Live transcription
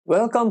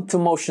Welcome to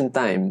Motion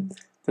Time.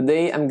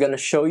 Today I'm gonna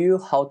show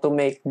you how to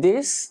make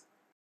this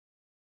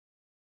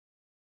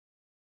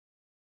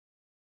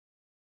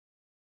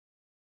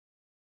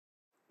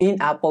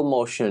in Apple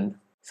Motion.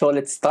 So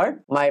let's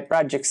start. My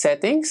project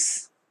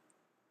settings.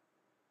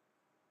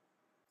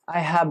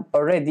 I have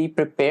already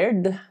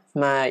prepared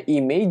my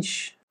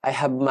image. I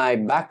have my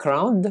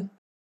background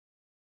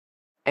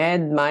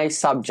and my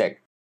subject.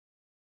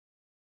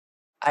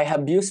 I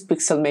have used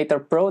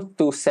Pixelmator Pro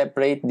to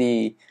separate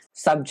the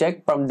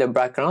subject from the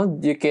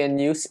background. You can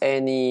use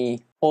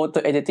any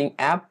auto editing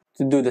app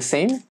to do the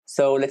same.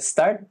 So let's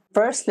start.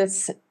 First,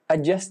 let's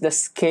adjust the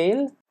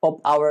scale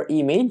of our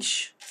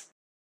image.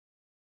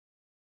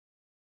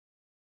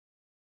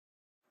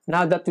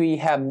 Now that we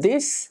have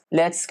this,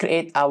 let's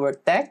create our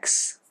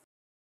text.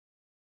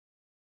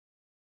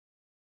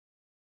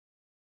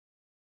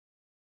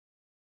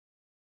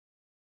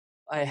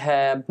 I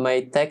have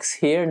my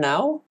text here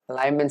now,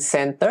 alignment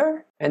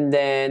center, and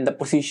then the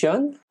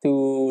position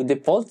to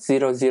default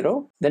 0,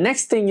 0. The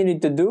next thing you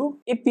need to do,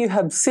 if you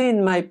have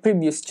seen my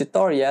previous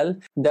tutorial,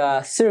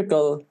 the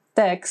circle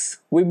text,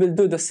 we will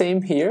do the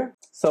same here.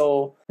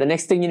 So the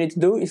next thing you need to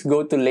do is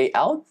go to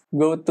layout,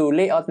 go to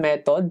layout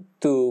method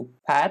to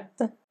path,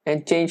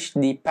 and change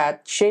the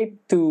path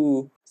shape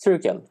to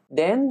circle.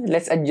 Then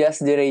let's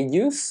adjust the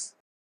radius.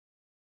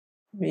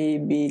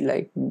 Maybe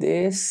like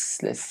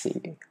this. Let's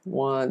see.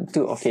 1,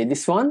 2. Okay,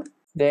 this one.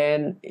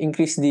 Then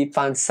increase the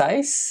font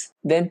size.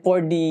 Then for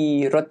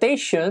the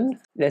rotation,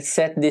 let's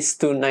set this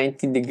to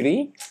 90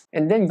 degree.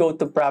 And then go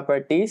to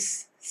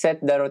properties.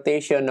 Set the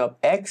rotation of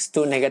X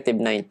to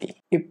 -90.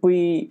 If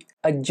we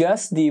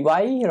adjust the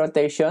Y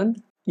rotation,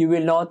 you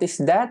will notice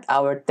that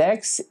our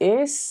text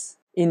is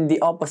in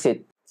the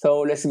opposite.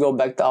 So let's go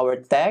back to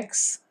our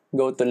text,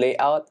 go to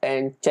layout,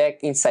 and check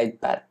inside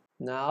path.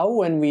 Now,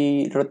 when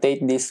we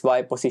rotate this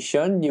Y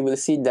position, you will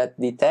see that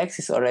the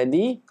text is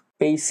already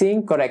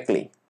facing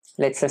correctly.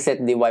 Let's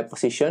reset the Y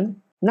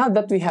position. Now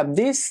that we have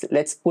this,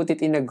 let's put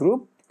it in a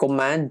group.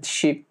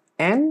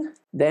 Command-Shift-N.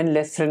 Then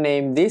let's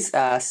rename this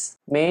as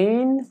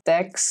main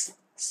text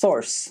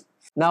source.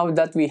 Now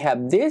that we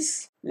have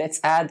this, let's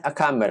add a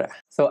camera.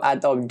 So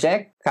add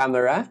object,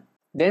 camera,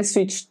 then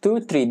switch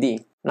to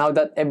 3D. Now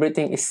that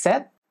everything is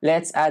set,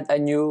 let's add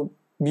a new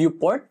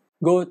viewport.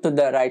 Go to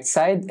the right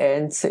side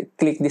and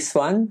click this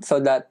one so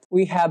that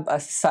we have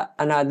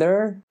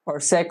another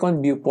or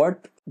second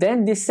viewport.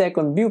 Then this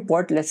second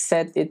viewport, let's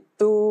set it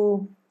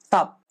to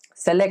top.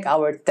 Select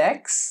our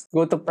text,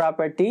 go to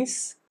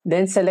properties,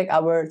 then select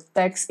our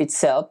text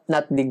itself,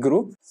 not the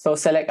group. So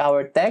select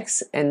our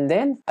text and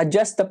then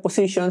adjust the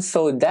position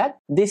so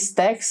that this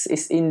text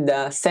is in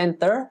the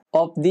center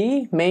of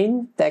the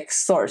main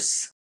text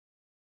source.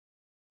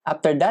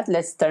 After that,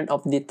 let's turn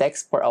off the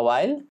text for a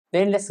while.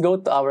 Then let's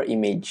go to our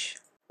image.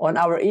 On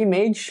our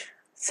image,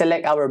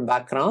 select our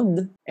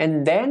background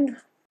and then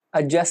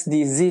adjust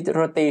the Z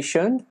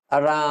rotation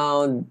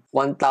around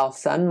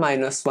 1000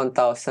 minus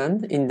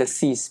 1000 in the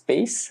C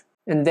space.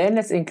 And then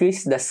let's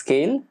increase the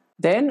scale.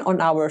 Then on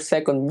our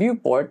second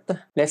viewport,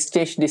 let's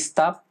change this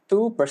top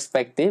to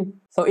perspective.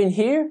 So in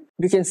here,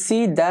 you can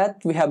see that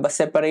we have a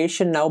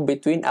separation now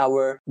between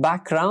our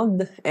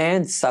background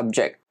and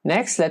subject.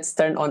 Next, let's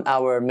turn on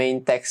our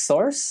main text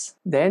source.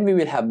 Then we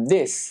will have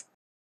this.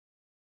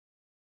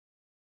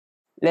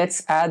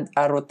 Let's add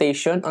a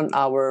rotation on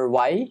our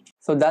Y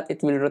so that it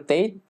will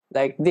rotate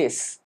like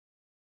this.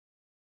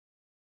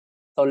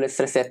 So let's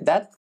reset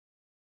that.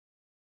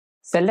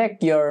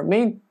 Select your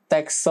main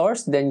text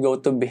source, then go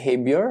to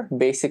behavior,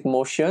 basic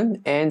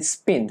motion, and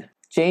spin.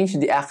 Change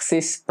the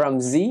axis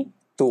from Z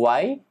to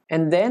Y.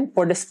 And then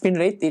for the spin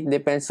rate, it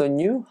depends on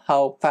you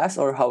how fast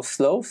or how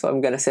slow. So I'm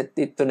gonna set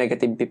it to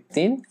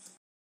 -15.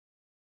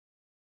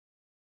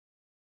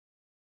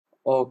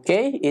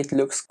 Okay, it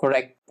looks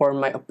correct for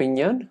my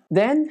opinion.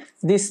 Then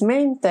this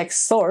main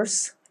text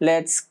source,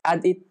 let's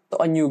add it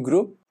to a new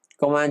group.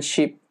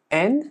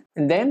 Command-Shift-N,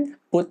 and then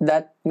put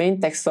that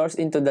main text source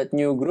into that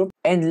new group.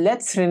 And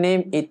let's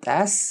rename it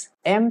as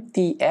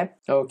MTF.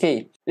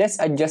 Okay, let's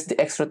adjust the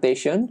X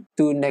rotation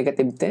to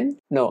 -10.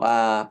 No,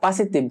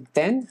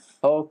 +10.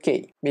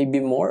 Okay,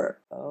 maybe more.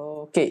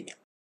 Okay.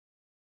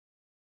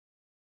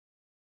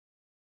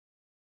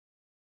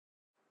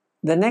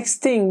 The next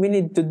thing we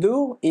need to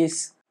do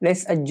is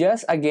let's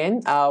adjust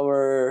again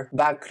our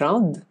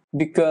background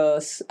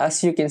because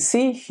as you can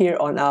see here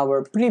on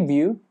our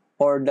preview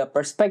or the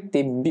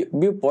perspective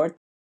viewport,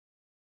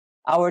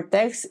 our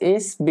text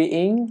is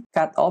being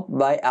cut off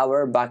by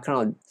our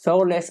background. So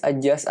let's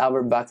adjust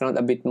our background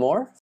a bit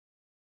more.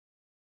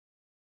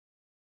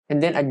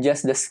 And then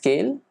adjust the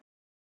scale.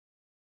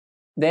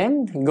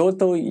 Then go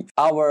to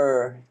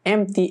our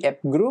MTF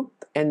group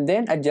and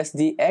then adjust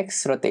the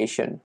X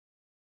rotation.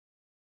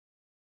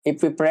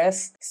 If we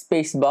press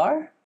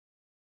spacebar,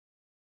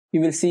 you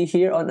will see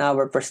here on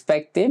our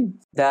perspective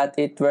that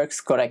it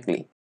works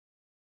correctly.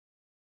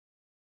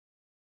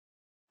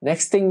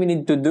 Next thing we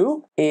need to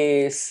do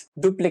is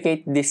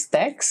duplicate this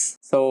text.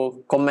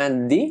 So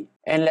Command D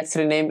and let's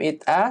rename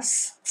it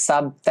as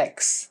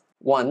subtext.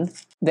 1.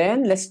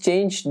 Then let's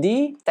change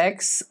the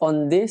text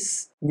on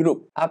this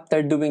group.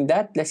 After doing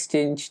that, let's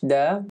change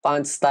the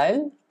font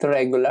style to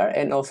regular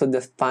and also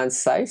the font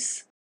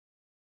size.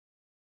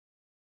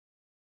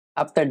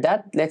 After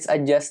that, let's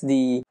adjust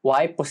the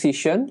Y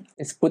position.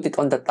 Let's put it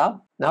on the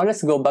top. Now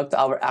let's go back to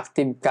our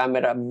active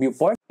camera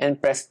viewport and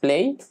press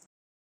play.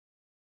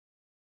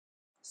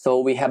 So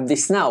we have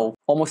this now.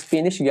 Almost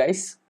finished,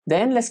 guys.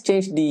 Then let's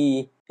change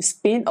the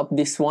spin of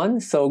this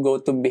one. So go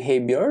to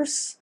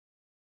behaviors.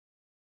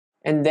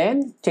 And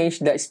then change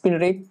the spin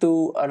rate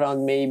to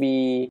around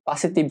maybe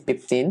positive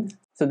 15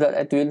 so that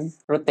it will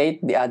rotate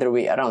the other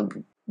way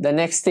around. The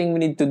next thing we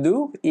need to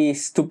do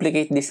is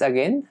duplicate this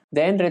again.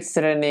 Then let's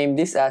rename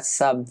this as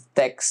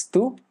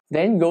subtext2.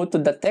 Then go to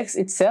the text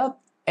itself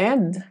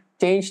and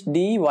change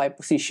the Y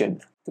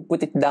position to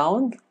put it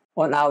down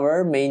on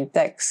our main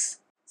text.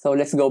 So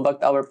let's go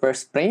back to our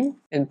first frame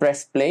and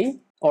press play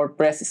or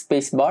press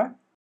spacebar.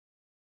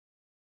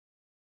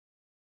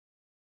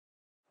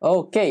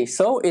 Okay,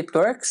 so it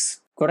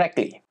works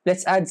correctly.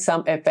 Let's add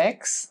some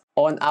effects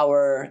on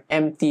our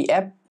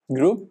MTF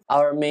group,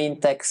 our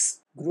main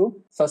text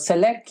group. So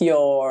select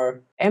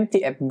your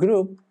MTF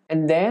group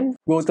and then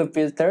go to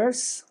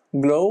filters,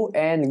 glow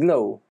and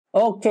glow.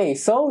 Okay,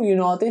 so you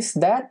notice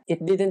that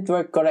it didn't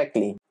work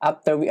correctly.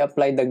 After we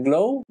apply the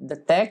glow, the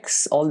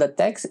text, all the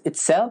text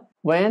itself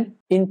went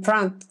in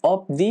front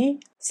of the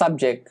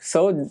subject.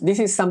 So this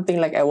is something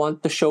like I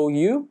want to show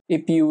you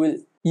if you will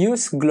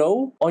use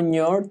glow on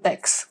your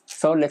text.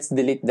 So let's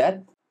delete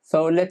that.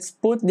 So let's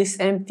put this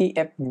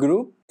MTF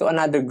group to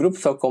another group.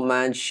 So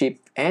Command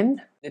Shift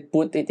N. Let's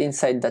put it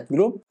inside that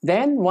group.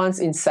 Then once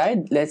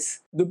inside,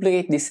 let's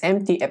duplicate this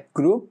MTF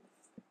group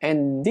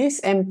and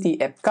this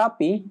MTF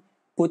copy,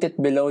 put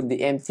it below the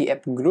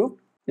MTF group.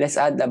 Let's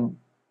add a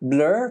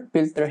blur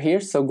filter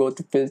here. So go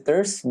to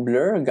filters,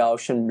 blur,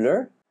 Gaussian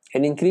blur,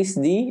 and increase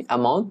the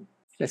amount.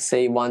 Let's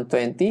say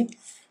 120.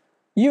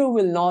 You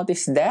will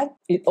notice that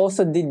it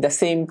also did the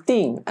same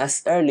thing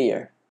as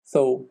earlier.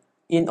 So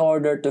in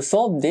order to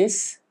solve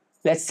this,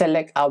 let's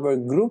select our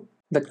group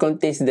that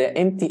contains the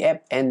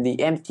MTF and the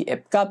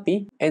MTF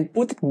copy and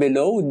put it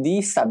below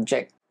the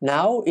subject.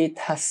 Now it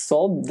has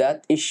solved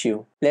that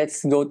issue.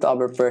 Let's go to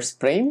our first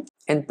frame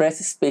and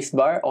press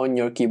spacebar on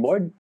your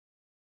keyboard.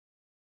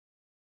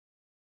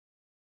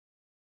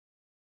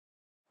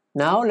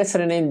 Now let's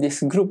rename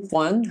this group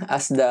 1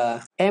 as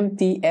the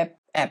MTF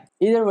app.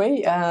 Either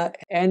way,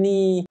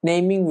 any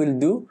naming will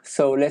do.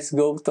 So let's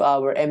go to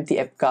our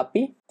MTF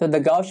copy. To the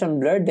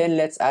Gaussian blur, then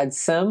let's add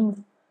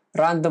some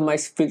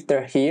randomized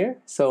filter here.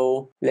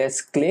 So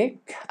let's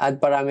click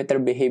add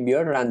parameter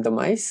behavior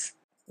randomize.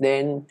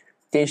 Then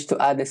change to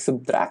add and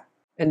subtract.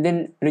 And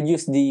then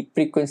reduce the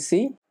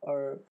frequency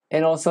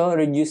and also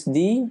reduce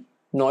the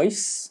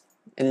noise.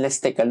 And let's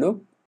take a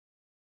look.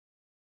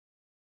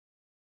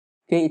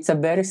 Okay, it's a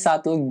very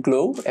subtle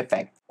glow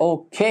effect.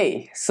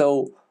 Okay,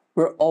 so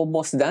we're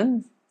almost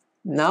done.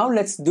 Now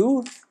let's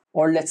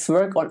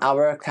work on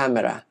our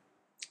camera.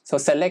 So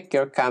select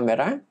your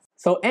camera.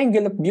 So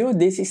angle of view,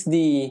 this is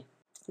the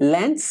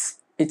lens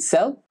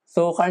itself.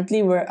 So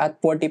currently we're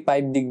at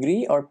 45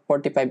 degree or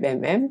 45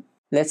 mm.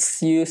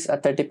 Let's use a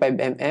 35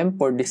 mm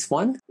for this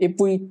one. If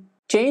we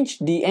change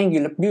the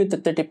angle of view to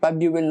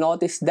 35, you will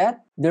notice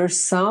that there's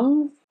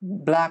some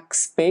black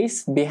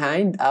space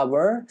behind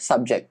our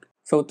subject.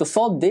 So to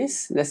solve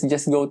this, let's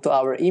just go to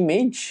our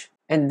image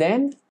and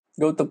then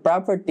go to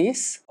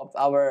properties of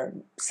our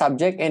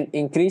subject and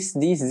increase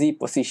the Z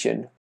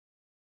position.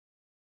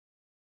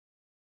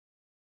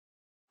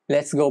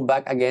 Let's go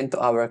back again to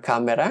our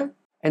camera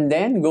and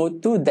then go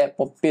to depth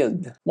of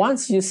field.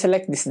 Once you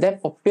select this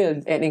depth of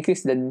field and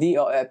increase the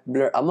DOF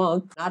blur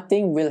amount,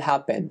 nothing will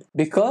happen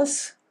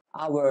because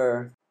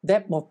our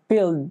depth of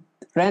field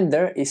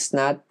render is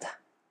not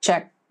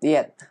checked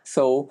yet.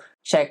 So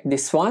check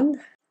this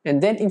one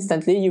and then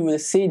instantly you will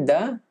see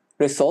the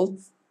result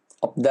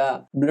of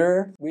the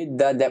blur with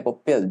the depth of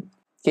field.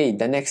 Okay,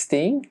 the next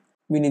thing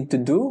we need to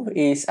do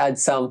is add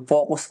some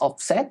focus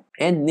offset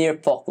and near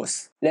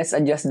focus. Let's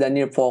adjust the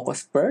near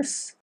focus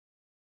first.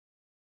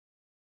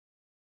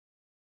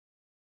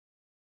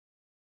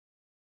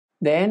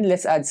 Then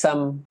let's add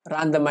some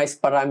randomized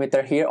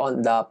parameter here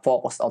on the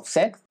focus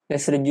offset.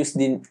 Let's reduce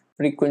the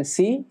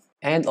frequency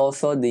and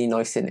also the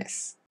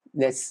noisiness.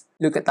 Let's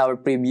look at our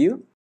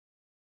preview.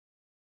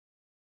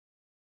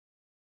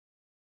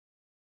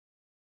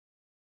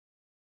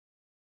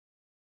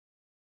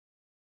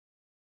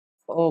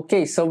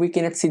 Okay, so we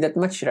cannot see that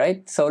much,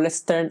 right? So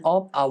let's turn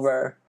off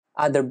our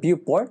other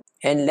viewport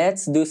and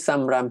let's do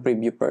some RAM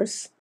preview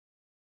first.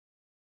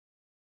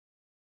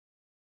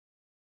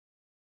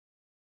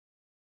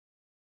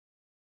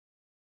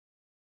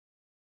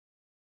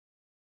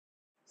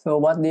 So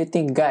what do you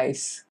think,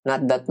 guys?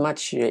 Not that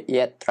much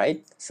yet,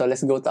 right? So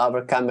let's go to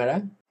our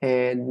camera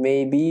and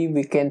maybe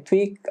we can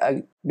tweak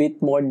a bit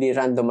more the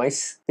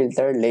randomized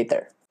filter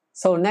later.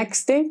 So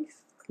next thing,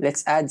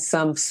 let's add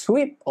some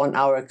sweep on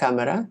our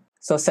camera.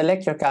 So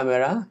select your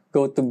camera,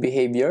 go to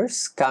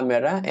behaviors,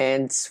 camera,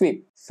 and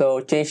sweep. So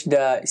change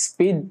the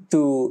speed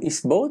to is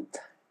both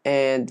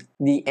and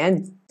the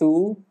end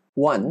to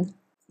 1.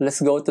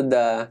 Let's go to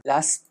the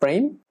last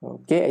frame.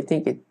 Okay, I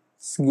think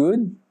it's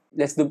good.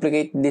 Let's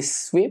duplicate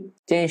this sweep.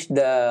 Change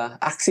the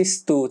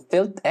axis to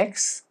tilt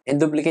X and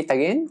duplicate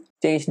again.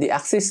 Change the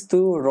axis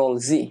to roll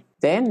Z.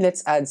 Then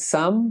let's add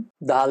some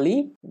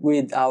dolly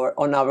with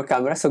on our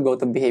camera. So go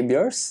to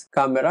behaviors,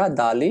 camera,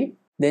 dolly.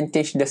 Then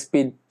change the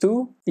speed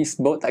to is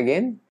both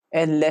again.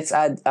 And let's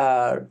add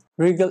a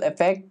wriggle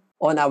effect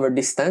on our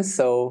distance.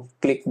 So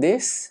click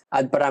this,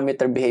 add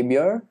parameter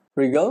behavior,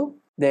 wriggle,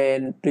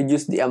 then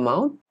reduce the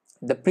amount,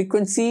 the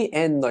frequency,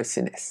 and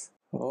noisiness.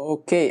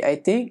 Okay, I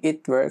think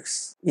it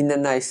works in a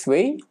nice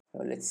way.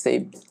 So let's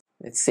save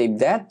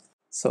that.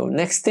 So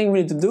next thing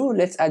we need to do,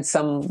 let's add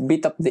some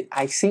bit of the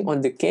icing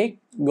on the cake.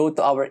 Go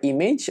to our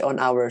image on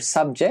our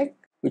subject,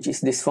 which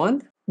is this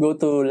one. Go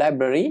to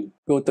library,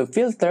 go to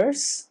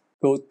filters,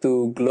 go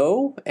to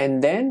glow,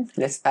 and then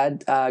let's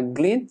add a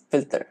glint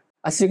filter.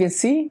 As you can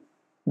see,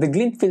 the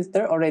glint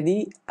filter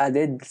already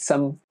added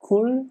some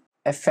cool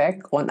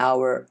effect on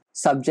our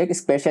subject,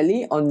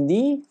 especially on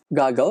the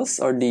goggles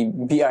or the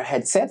VR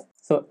headset.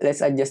 So let's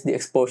adjust the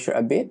exposure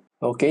a bit.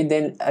 Okay,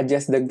 then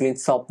adjust the glint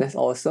softness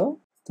also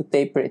to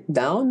taper it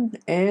down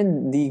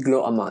and the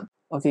glow amount.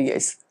 Okay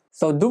guys,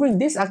 so doing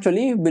this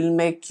actually will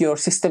make your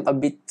system a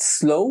bit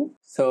slow.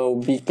 So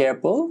be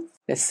careful.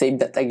 Let's save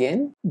that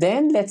again.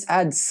 Then let's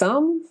add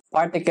some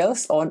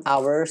particles on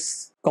our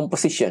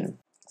composition.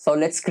 So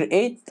let's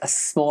create a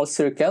small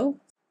circle.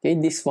 Okay,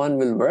 this one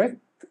will work.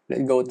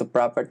 Let's go to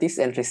properties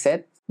and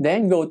reset.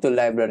 Then go to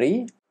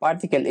library,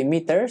 particle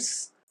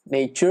emitters,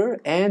 nature,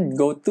 and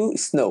go to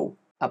snow.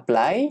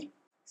 Apply.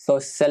 So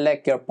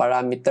select your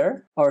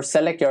parameter or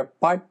select your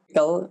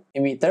particle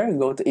emitter.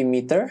 Go to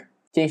emitter.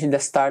 Change the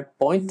start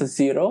point to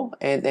 0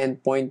 and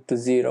end point to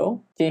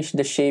 0. Change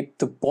the shape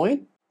to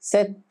point.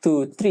 Set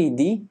to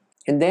 3D.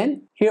 And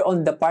then here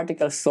on the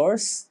particle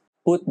source,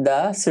 put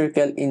the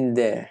circle in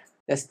there.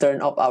 Let's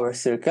turn off our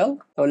circle.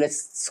 So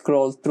let's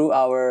scroll through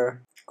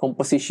our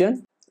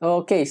composition.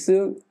 Okay,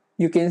 so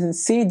you can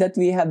see that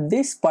we have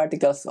these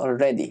particles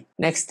already.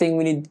 Next thing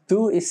we need to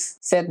do is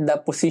set the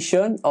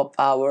position of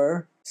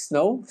our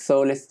snow.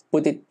 So let's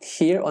put it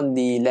here on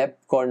the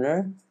left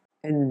corner.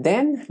 And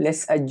then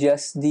let's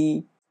adjust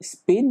the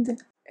speed.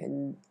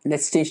 And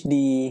let's change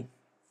the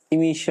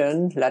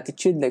emission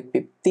latitude like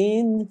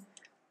 15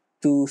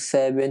 to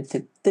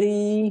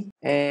 73.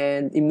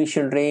 And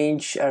emission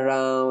range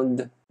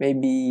around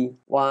maybe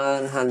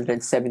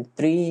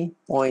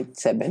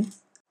 173.7.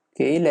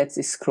 Okay, let's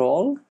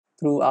scroll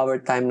through our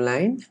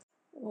timeline.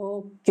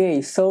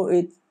 Okay, so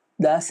it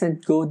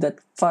doesn't go that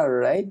far,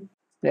 right?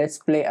 Let's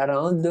play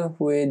around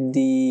with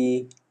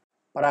the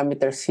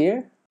parameters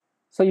here.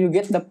 So you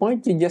get the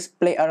point, you just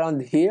play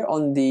around here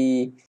on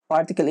the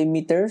particle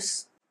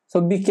emitters. So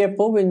be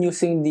careful when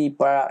using the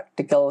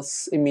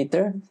particles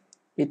emitter.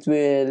 It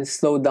will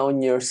slow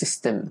down your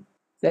system.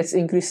 Let's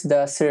increase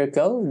the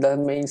circle, the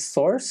main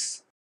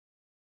source.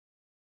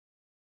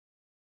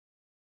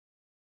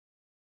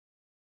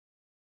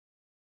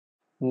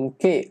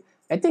 Okay,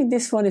 I think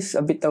this one is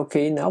a bit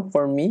okay now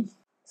for me.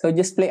 So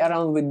just play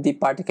around with the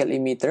particle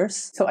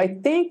emitters. So I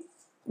think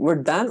we're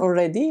done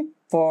already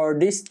for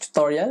this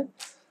tutorial.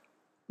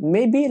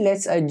 Maybe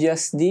let's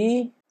adjust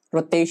the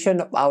rotation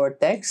of our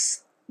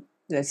text.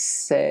 Let's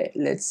say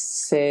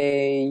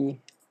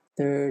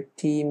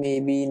 30,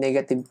 maybe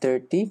negative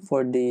 30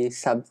 for the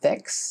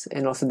subtext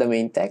and also the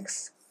main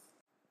text.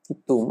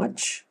 Too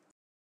much.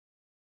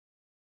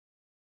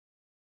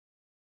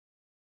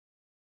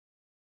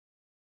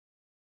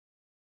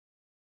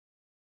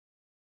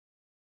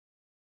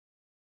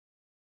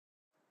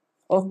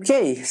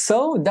 Okay,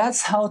 so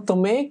that's how to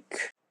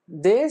make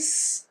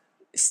this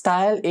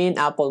style in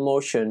Apple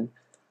Motion.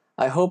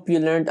 I hope you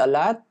learned a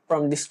lot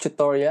from this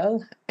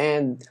tutorial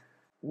and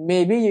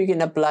maybe you can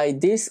apply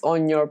this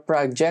on your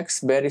projects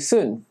very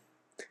soon.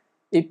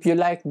 If you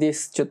like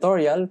this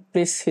tutorial,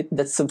 please hit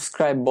that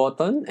subscribe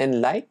button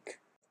and like.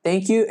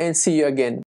 Thank you and see you again.